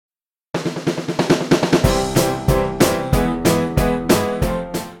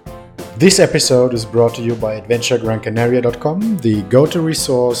This episode is brought to you by AdventureGranCanaria.com, the go-to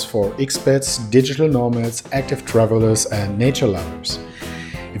resource for expats, digital nomads, active travelers, and nature lovers.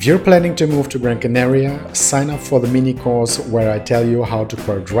 If you're planning to move to Gran Canaria, sign up for the mini course where I tell you how to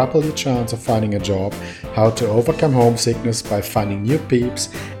quadruple your chance of finding a job, how to overcome homesickness by finding new peeps,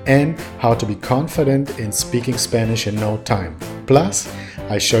 and how to be confident in speaking Spanish in no time. Plus,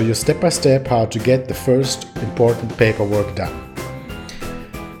 I show you step by step how to get the first important paperwork done.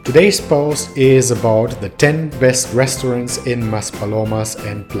 Today's post is about the 10 best restaurants in Maspalomas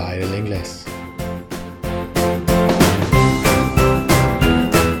and Playa del Ingles.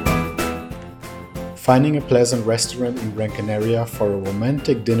 Finding a pleasant restaurant in Gran Canaria for a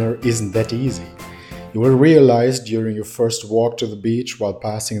romantic dinner isn't that easy. You will realize during your first walk to the beach while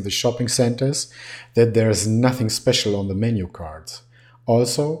passing the shopping centers that there's nothing special on the menu cards.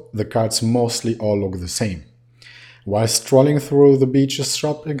 Also, the cards mostly all look the same. While strolling through the beach's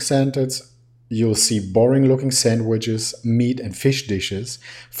shopping centers, you'll see boring-looking sandwiches, meat and fish dishes,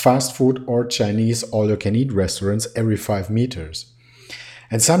 fast food or Chinese all-you-can-eat restaurants every 5 meters.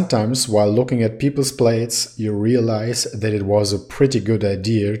 And sometimes, while looking at people's plates, you realize that it was a pretty good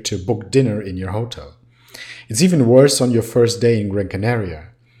idea to book dinner in your hotel. It's even worse on your first day in Gran Canaria.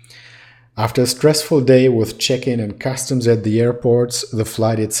 After a stressful day with check-in and customs at the airports, the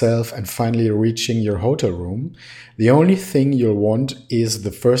flight itself, and finally reaching your hotel room, the only thing you'll want is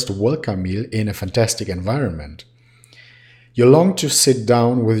the first welcome meal in a fantastic environment. You long to sit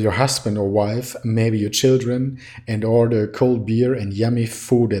down with your husband or wife, maybe your children, and order a cold beer and yummy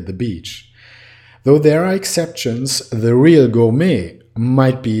food at the beach. Though there are exceptions, the real gourmet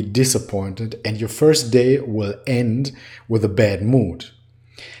might be disappointed and your first day will end with a bad mood.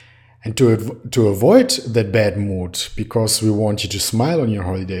 And to avoid that bad mood, because we want you to smile on your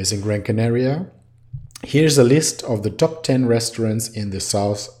holidays in Gran Canaria, here's a list of the top 10 restaurants in the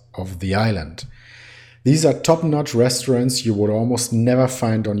south of the island. These are top-notch restaurants you would almost never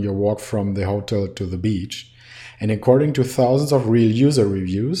find on your walk from the hotel to the beach. And according to thousands of real user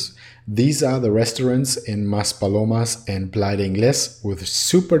reviews, these are the restaurants in Maspalomas and Playa del Ingles with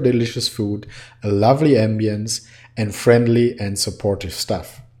super delicious food, a lovely ambience, and friendly and supportive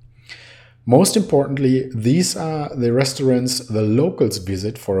staff. Most importantly, these are the restaurants the locals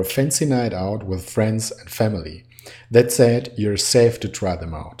visit for a fancy night out with friends and family. That said, you're safe to try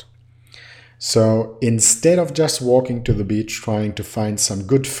them out. So instead of just walking to the beach trying to find some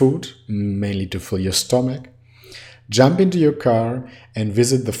good food, mainly to fill your stomach, jump into your car and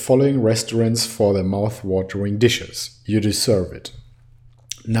visit the following restaurants for their mouth-watering dishes. You deserve it.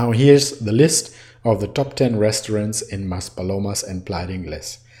 Now here's the list of the top 10 restaurants in Maspalomas and Playa del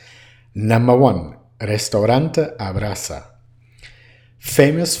Ingles. Number 1. Restaurante Abrasa.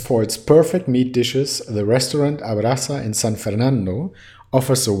 Famous for its perfect meat dishes, the restaurant Abrasa in San Fernando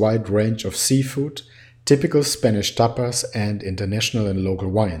offers a wide range of seafood, typical Spanish tapas, and international and local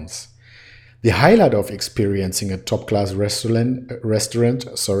wines. The highlight of experiencing a top-class restaurant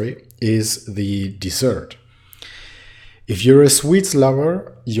is the dessert. If you're a sweets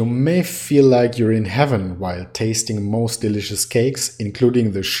lover, you may feel like you're in heaven while tasting most delicious cakes,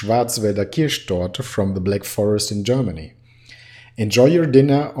 including the Schwarzwälder Kirschtorte from the Black Forest in Germany. Enjoy your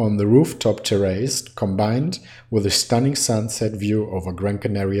dinner on the rooftop terrace, combined with a stunning sunset view over Gran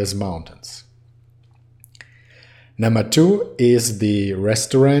Canaria's mountains. Number 2 is the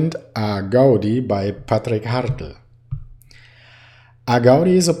restaurant A Gaudi by Patrick Hartl. A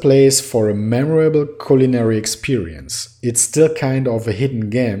Gaudi is a place for a memorable culinary experience. It's still kind of a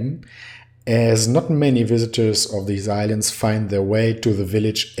hidden gem, as not many visitors of these islands find their way to the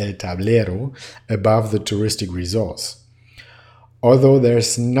village El Tablero above the touristic resorts. Although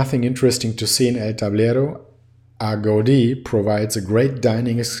there's nothing interesting to see in El Tablero, A Gaudi provides a great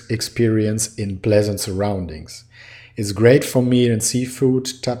dining experience in pleasant surroundings. It's great for meat and seafood,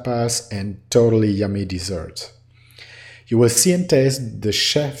 tapas, and totally yummy desserts. You will see and taste the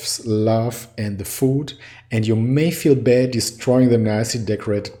chef's love and the food, and you may feel bad destroying the nicely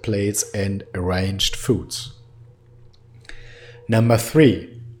decorated plates and arranged foods. Number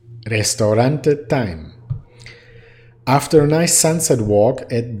 3. Restaurante Time. After a nice sunset walk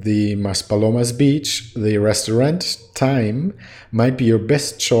at the Maspalomas beach, the restaurant Time might be your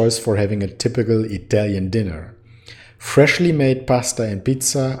best choice for having a typical Italian dinner. Freshly made pasta and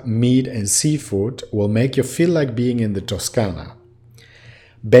pizza, meat and seafood will make you feel like being in the Toscana.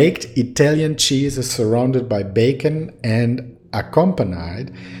 Baked Italian cheese is surrounded by bacon and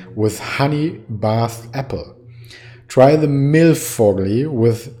accompanied with honey bathed apple. Try the milfogli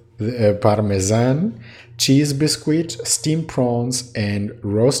with parmesan, cheese biscuit, steamed prawns, and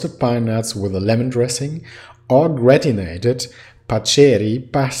roasted pine nuts with a lemon dressing, or gratinated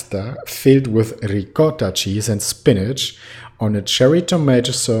paccheri pasta filled with ricotta cheese and spinach on a cherry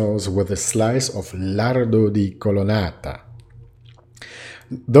tomato sauce with a slice of lardo di colonnata.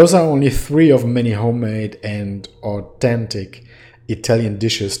 Those are only 3 of many homemade and authentic Italian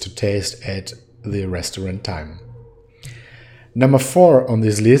dishes to taste at the restaurant Time. Number 4 on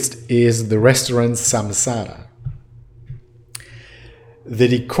this list is the restaurant Samsara. The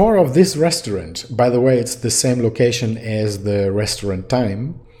decor of this restaurant, by the way, it's the same location as the restaurant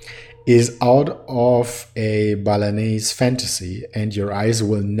Time, is out of a Balinese fantasy, and your eyes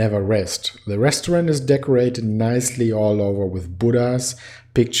will never rest. The restaurant is decorated nicely all over with Buddhas,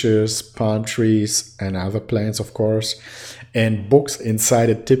 pictures, palm trees, and other plants, of course, and books inside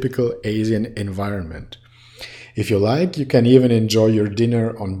a typical Asian environment. If you like, you can even enjoy your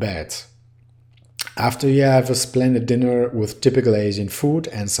dinner on beds. After you have a splendid dinner with typical Asian food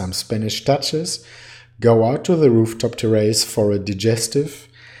and some Spanish touches, go out to the rooftop terrace for a digestive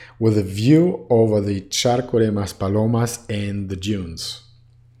with a view over the Charco de Maspalomas and the dunes.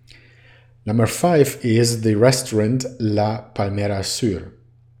 Number 5 is the restaurant La Palmera Sur.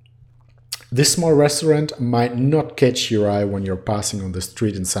 This small restaurant might not catch your eye when you're passing on the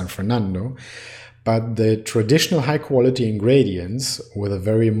street in San Fernando, but the traditional high-quality ingredients with a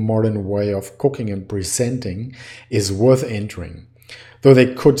very modern way of cooking and presenting is worth entering, though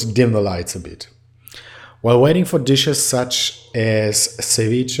they could dim the lights a bit. While waiting for dishes such as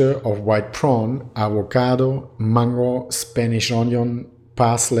ceviche of white prawn, avocado, mango, Spanish onion,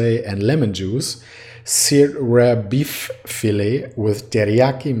 parsley, and lemon juice, seared rare beef fillet with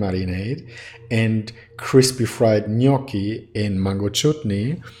teriyaki marinade, and crispy fried gnocchi in mango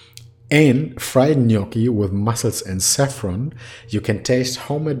chutney, and fried gnocchi with mussels and saffron, you can taste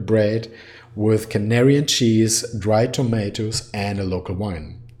homemade bread with Canarian cheese, dried tomatoes, and a local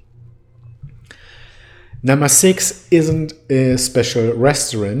wine. Number 6 isn't a special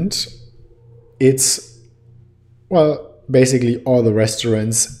restaurant. It's, basically all the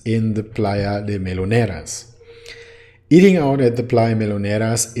restaurants in the Playa de Meloneras. Eating out at the Playa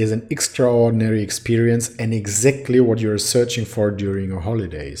Meloneras is an extraordinary experience and exactly what you're searching for during your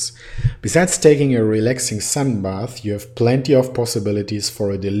holidays. Besides taking a relaxing sun bath, you have plenty of possibilities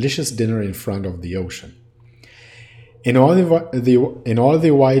for a delicious dinner in front of the ocean. In all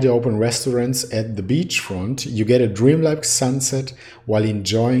the wide open restaurants at the beachfront, you get a dreamlike sunset while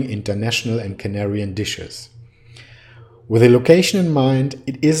enjoying international and Canarian dishes. With the location in mind,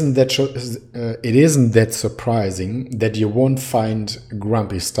 it isn't that surprising that you won't find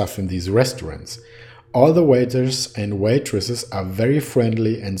grumpy stuff in these restaurants. All the waiters and waitresses are very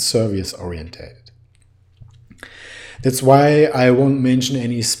friendly and service-oriented. That's why I won't mention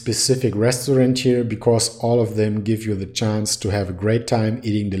any specific restaurant here, because all of them give you the chance to have a great time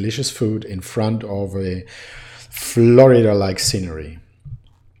eating delicious food in front of a Florida-like scenery.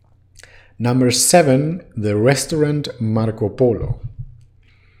 Number 7, the restaurant Marco Polo.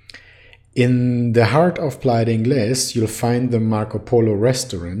 In the heart of Playa de Ingles, you'll find the Marco Polo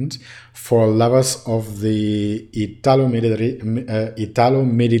restaurant for lovers of the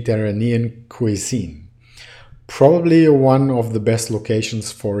Italo-Mediterranean cuisine. Probably one of the best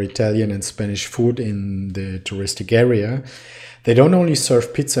locations for Italian and Spanish food in the touristic area. They don't only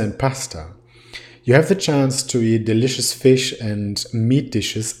serve pizza and pasta. You have the chance to eat delicious fish and meat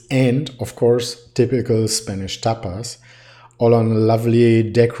dishes and, of course, typical Spanish tapas, all on a lovely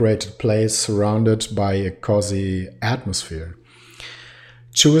decorated place surrounded by a cozy atmosphere.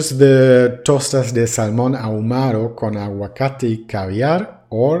 Choose the tostas de salmón ahumado con aguacate y caviar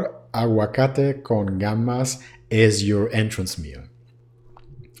or aguacate con gambas as your entrance meal.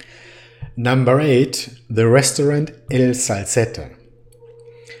 Number 8, the restaurant El Salsete.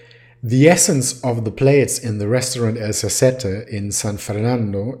 The essence of the plates in the restaurant El Salsete in San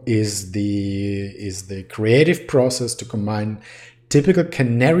Fernando is the creative process to combine typical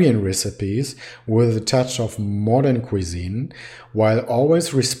Canarian recipes with a touch of modern cuisine while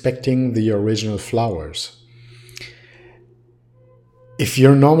always respecting the original flavors. If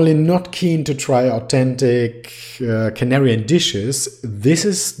you're normally not keen to try authentic Canarian dishes, this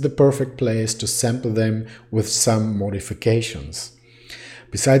is the perfect place to sample them with some modifications.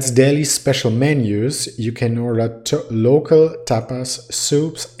 Besides daily special menus, you can order local tapas,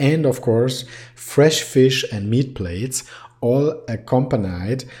 soups, and of course, fresh fish and meat plates, all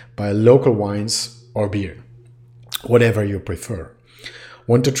accompanied by local wines or beer, whatever you prefer.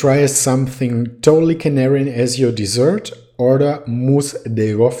 Want to try something totally Canarian as your dessert? Order mousse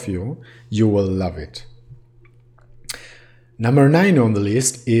de gofio, you will love it. Number 9 on the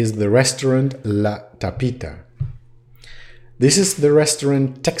list is the restaurant La Tapita. This is the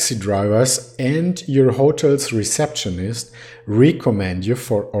restaurant taxi drivers and your hotel's receptionist recommend you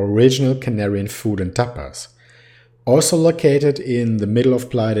for original Canarian food and tapas. Also located in the middle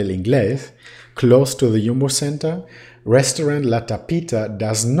of Playa del Inglés, close to the Jumbo Center, restaurant La Tapita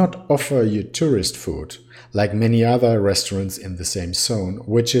does not offer you tourist food, like many other restaurants in the same zone,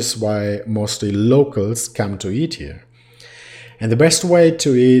 which is why mostly locals come to eat here. And the best way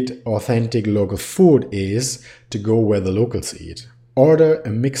to eat authentic local food is to go where the locals eat. Order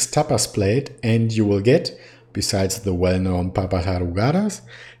a mixed tapas plate and you will get, besides the well-known papas arrugadas,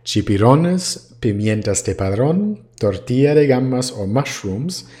 chipirones, pimientas de padrón, tortilla de gambas or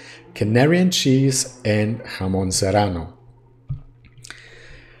mushrooms, Canarian cheese, and jamón serrano.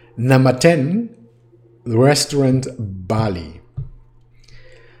 Number 10, the restaurant Bali.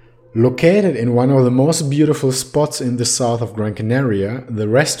 Located in one of the most beautiful spots in the south of Gran Canaria, the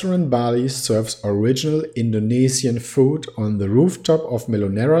restaurant Bali serves original Indonesian food on the rooftop of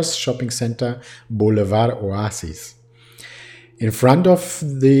Meloneras shopping center Boulevard Oasis. In front of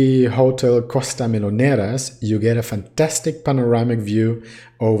the hotel Costa Meloneras, you get a fantastic panoramic view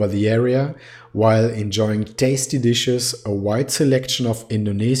over the area while enjoying tasty dishes, a wide selection of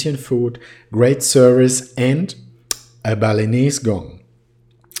Indonesian food, great service, and a Balinese gong.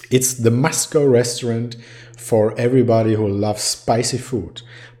 It's the must-go restaurant for everybody who loves spicy food.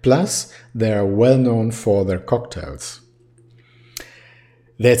 Plus, they are well known for their cocktails.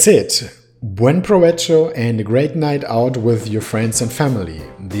 That's it. Buen provecho and a great night out with your friends and family.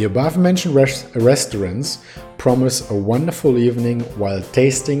 The above-mentioned restaurants promise a wonderful evening while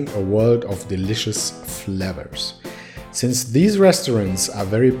tasting a world of delicious flavors. Since these restaurants are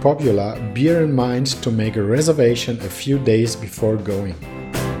very popular, bear in mind to make a reservation a few days before going.